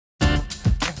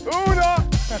Una!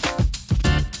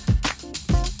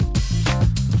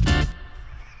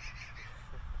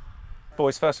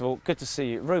 Boys, first of all, good to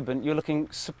see you. Ruben, you're looking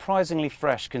surprisingly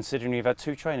fresh considering you've had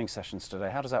 2 training sessions today.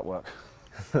 How does that work?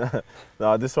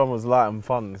 No, this one was light and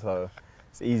fun, so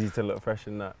it's easy to look fresh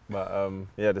in that. But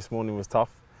yeah, this morning was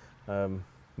tough.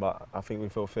 But I think we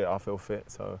feel fit, I feel fit,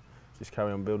 so just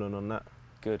carry on building on that.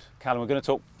 Good. Callum, we're going to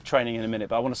talk training in a minute,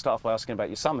 but I want to start off by asking about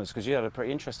your summers, because you had a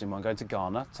pretty interesting one going to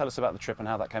Ghana. Tell us about the trip and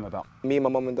how that came about. Me and my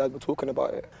mum and dad were talking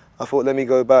about it. I thought, let me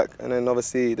go back, and then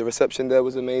obviously the reception there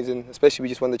was amazing, especially we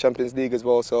just won the Champions League as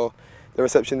well, so the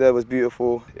reception there was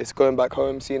beautiful. It's going back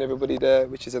home, seeing everybody there,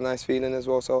 which is a nice feeling as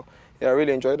well, so yeah, I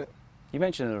really enjoyed it. You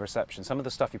mentioned the reception. Some of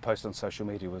the stuff you posted on social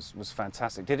media was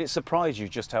fantastic. Did it surprise you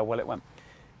just how well it went?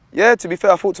 Yeah, to be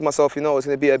fair, I thought to myself, you know, it was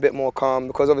going to be a bit more calm,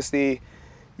 because obviously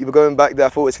you were going back there, I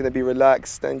thought it was going to be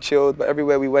relaxed and chilled, but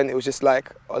everywhere we went, it was just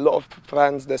like a lot of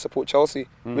fans there support Chelsea,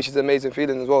 which is an amazing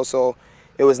feeling as well. So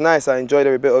it was nice. I enjoyed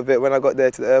every bit of it. When I got there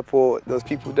to the airport, there was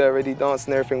people there already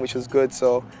dancing and everything, which was good.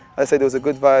 So I said there was a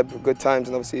good vibe, good times,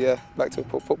 and obviously, yeah, back to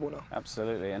football now.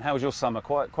 Absolutely. And how was your summer?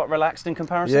 Quite relaxed in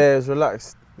comparison? Yeah, it was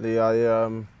relaxed.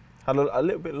 I had a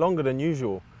little bit longer than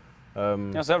usual.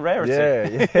 That's a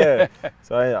rarity. Yeah.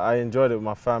 So I enjoyed it with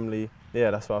my family. Yeah,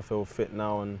 that's why I feel fit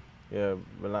now and yeah,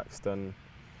 relaxed and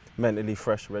mentally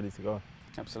fresh, ready to go.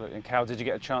 Absolutely. And Cal, did you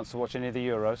get a chance to watch any of the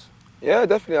Euros? Yeah,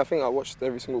 definitely. I think I watched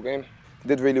every single game.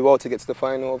 They did really well to get to the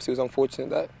final. Obviously, it was unfortunate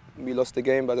that we lost the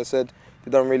game, but as I said,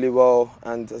 they done really well.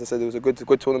 And as I said, it was a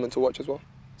good tournament to watch as well.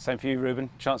 Same for you, Ruben.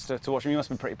 Chance to watch them. You must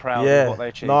have been pretty proud of what they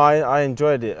achieved. No, I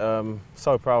enjoyed it.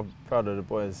 So proud of the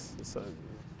boys. So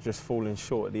just falling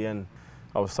short at the end.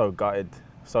 I was so gutted,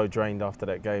 so drained after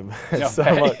that game. So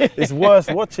much. It's worse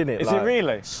watching it. Is it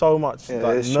really? So much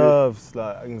nerves,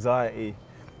 anxiety,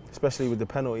 especially with the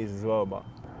penalties as well. But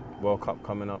World Cup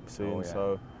coming up soon,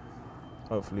 so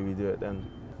hopefully we do it then.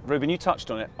 Ruben, you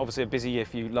touched on it. Obviously a busy year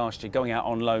for you last year, going out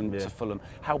on loan to Fulham.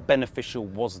 How beneficial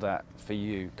was that for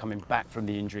you, coming back from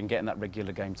the injury and getting that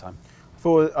regular game time? I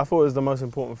thought it was the most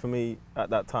important for me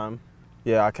at that time.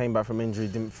 Yeah, I came back from injury,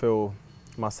 didn't feel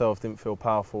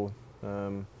powerful.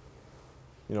 You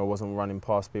know, wasn't running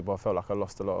past people. I felt like I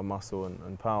lost a lot of muscle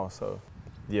and power. So,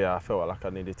 yeah, I felt like I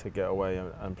needed to get away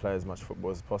and play as much football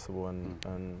as possible.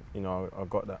 And you know, I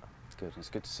got that. It's good. It's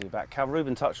good to see you back. Cal,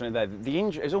 Ruben touched on it there. The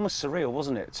injury, it was almost surreal,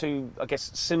 wasn't it? 2, I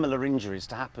guess, similar injuries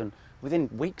to happen within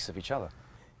weeks of each other.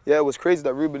 Yeah, it was crazy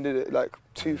that Ruben did it like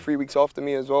 2-3 weeks after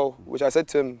me as well, which I said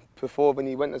to him before when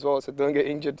he went as well. I said, don't get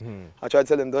injured. I tried to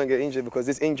tell him, don't get injured, because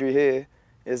this injury here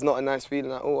is not a nice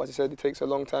feeling at all. As I said, it takes a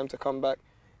long time to come back.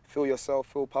 Feel yourself,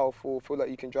 feel powerful, feel like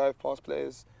you can drive past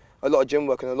players. A lot of gym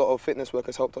work and a lot of fitness work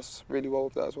has helped us really well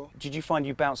with that as well. Did you find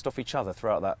you bounced off each other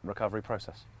throughout that recovery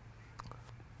process?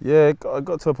 Yeah, I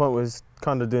got to a point where I was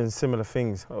kind of doing similar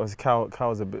things. Cal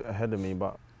was a bit ahead of me,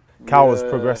 but Cal was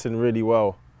progressing really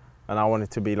well, and I wanted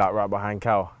to be like right behind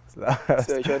Cal. So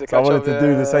I wanted to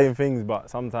do the same things, but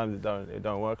sometimes it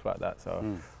don't work like that. So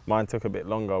mine took a bit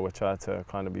longer, which I had to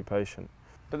kind of be patient.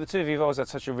 But the two of you have always had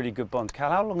such a really good bond.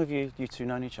 Cal, how long have you two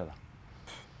known each other?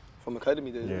 From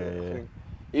academy days, I think.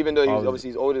 Even though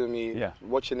he's older than me,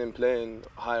 watching him playing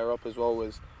higher up as well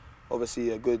was obviously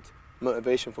a good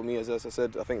motivation for me. As I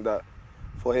said, I think that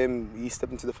for him, he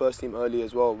stepped into the first team early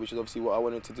as well, which is obviously what I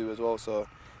wanted to do as well. So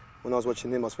when I was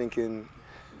watching him, I was thinking,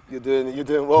 you're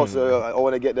doing well, so I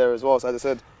want to get there as well. So as I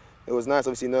said, it was nice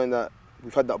obviously knowing that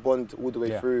we've had that bond all the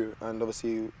way through, and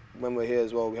obviously when we're here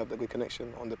as well, we have that good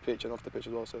connection on the pitch and off the pitch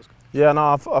as well. So it's good. Yeah,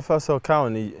 no, I first saw Cal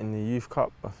in the Youth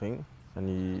Cup, I think,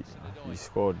 and he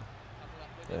scored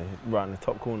right in the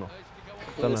top corner.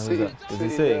 I don't know who's that. Did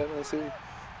he see?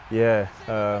 Yeah,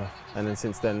 and then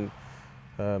since then,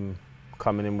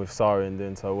 coming in with Sarri and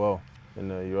doing so well in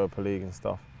the Europa League and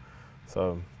stuff.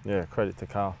 So yeah, credit to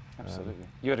Cal. Absolutely.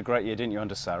 You had a great year, didn't you,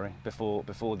 under Sarri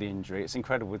before the injury? It's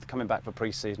incredible with coming back for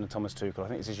pre-season of Thomas Tuchel. I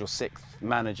think this is your 6th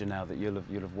manager now that you'll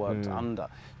have worked under.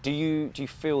 Do you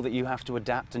feel that you have to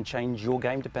adapt and change your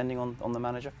game depending on the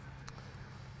manager?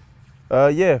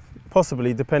 Yeah,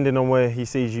 possibly, depending on where he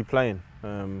sees you playing.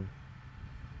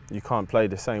 You can't play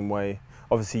the same way.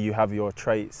 Obviously, you have your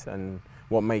traits and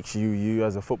what makes you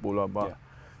as a footballer, but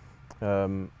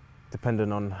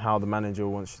depending on how the manager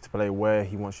wants you to play, where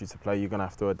he wants you to play, you're going to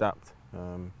have to adapt.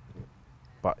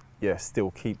 But yeah,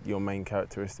 still keep your main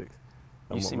characteristics.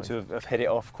 You seem to have hit it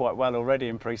off quite well already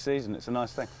in pre-season. It's a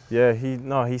nice thing. Yeah,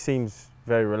 he seems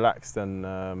very relaxed and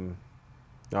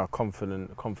a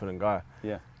confident guy.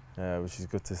 Yeah. Which is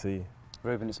good to see.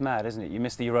 Ruben, it's mad, isn't it? You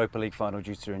missed the Europa League final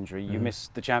due to injury. You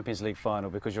missed the Champions League final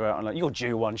because you're out on. You're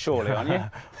due one, surely, aren't you?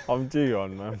 I'm due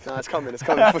one, man. No, it's coming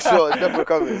for sure. It's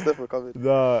definitely coming.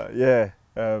 Yeah,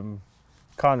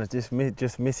 kind of just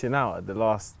missing out at the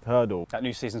last hurdle. That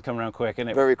new season's coming around quick, isn't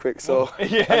it? Very quick, so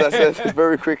yeah. as I said,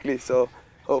 very quickly, so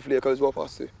hopefully it goes well for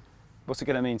us too. What's it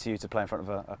going to mean to you to play in front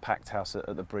of a packed house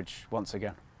at the Bridge once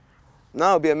again? No,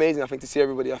 it'll be amazing, I think, to see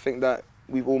everybody. I think that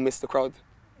we've all missed the crowd.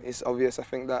 It's obvious. I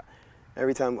think that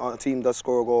every time our team does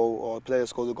score a goal or a player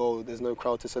scores a goal, there's no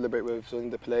crowd to celebrate with, so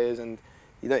the players, and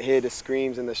you don't hear the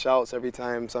screams and the shouts every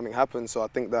time something happens. So I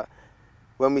think that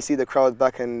when we see the crowd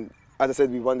back, and as I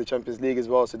said, we won the Champions League as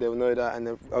well, so they'll know that, and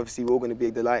obviously we're all going to be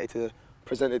delighted to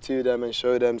present it to them and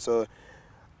show them. So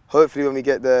hopefully when we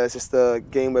get there, it's just a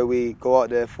game where we go out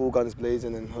there full guns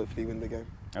blazing and hopefully win the game.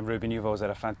 And Ruben, you've always had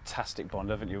a fantastic bond,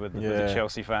 haven't you, with the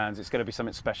Chelsea fans? It's going to be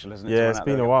something special, isn't it? Yeah, it's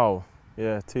been a while.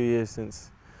 Yeah, 2 years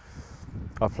since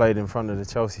I played in front of the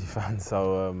Chelsea fans.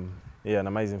 So yeah, an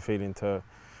amazing feeling to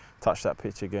touch that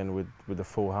pitch again with the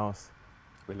full house.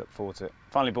 We look forward to it.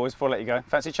 Finally, boys, before I let you go,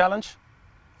 fancy challenge?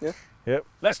 Yeah. Yep.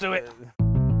 Let's do it.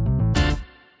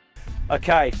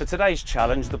 Okay, for today's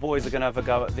challenge, the boys are going to have a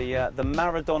go at the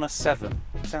Maradona 7.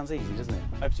 Sounds easy, doesn't it?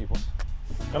 Over to you, boys.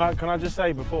 Can I just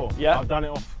say before? Yeah. I've done it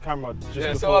off camera. Just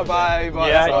yeah, before. so have I. But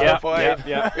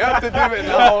Yeah. We have to do it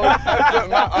now. It doesn't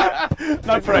matter.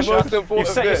 No pressure. You've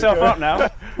set yourself up now.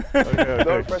 Okay.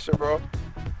 No pressure, bro.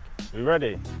 You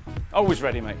ready? Always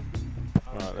ready, mate.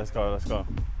 All right, let's go. Let's go.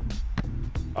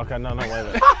 Okay, no, wait a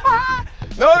minute.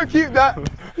 No, keep that.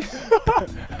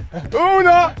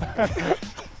 Una.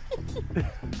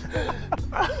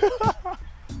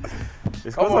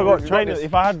 It's because I got trainers.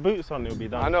 If I had boots on, it would be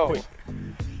done. I know. Quick.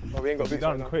 Oh, we ain't got boots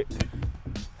on. Done quick.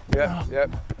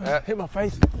 Yep. Hit my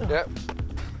face. Yep.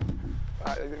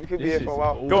 We could be here for a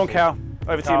while. Go on, Cal.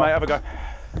 Over to you, mate. Have a go.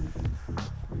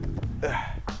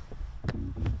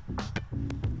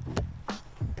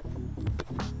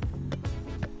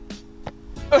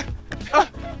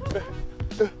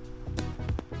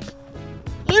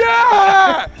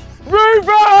 Yeah!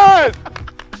 Ruben!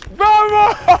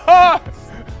 Vamos!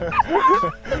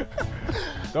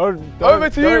 Over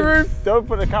to you, Rube. Don't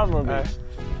put the camera on me. See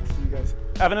you guys.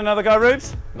 Having another go,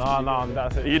 Rubes? No,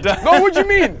 that's it. Are you done? No, what do you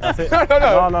mean? That's it.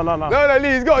 No,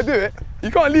 Lee, he's got to do it.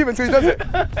 You can't leave until he does it.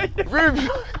 Rube.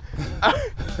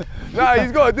 Nah,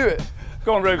 he's got to do it.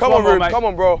 Go on, Rubes. Come on, Rube. Come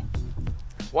on, bro.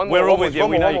 We're all with you.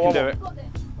 We know you can do it.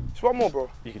 Just one more, bro.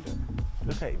 You can do it.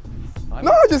 Look at him.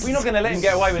 No, just... We're not going to let him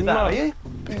get away with that, are you?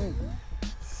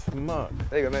 Smirk.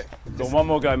 There you go, mate. Go on, one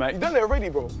more go, mate. You've done it already,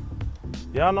 bro.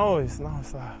 Yeah, I know. It's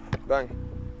like... Bang.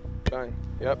 Bang.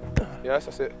 Yep. Yes,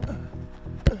 that's it.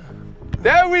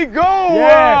 There we go!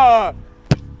 Yes.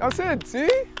 That's it, see?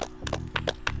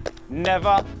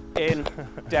 Never in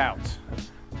doubt.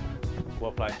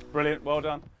 Well played. Brilliant. Well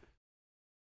done.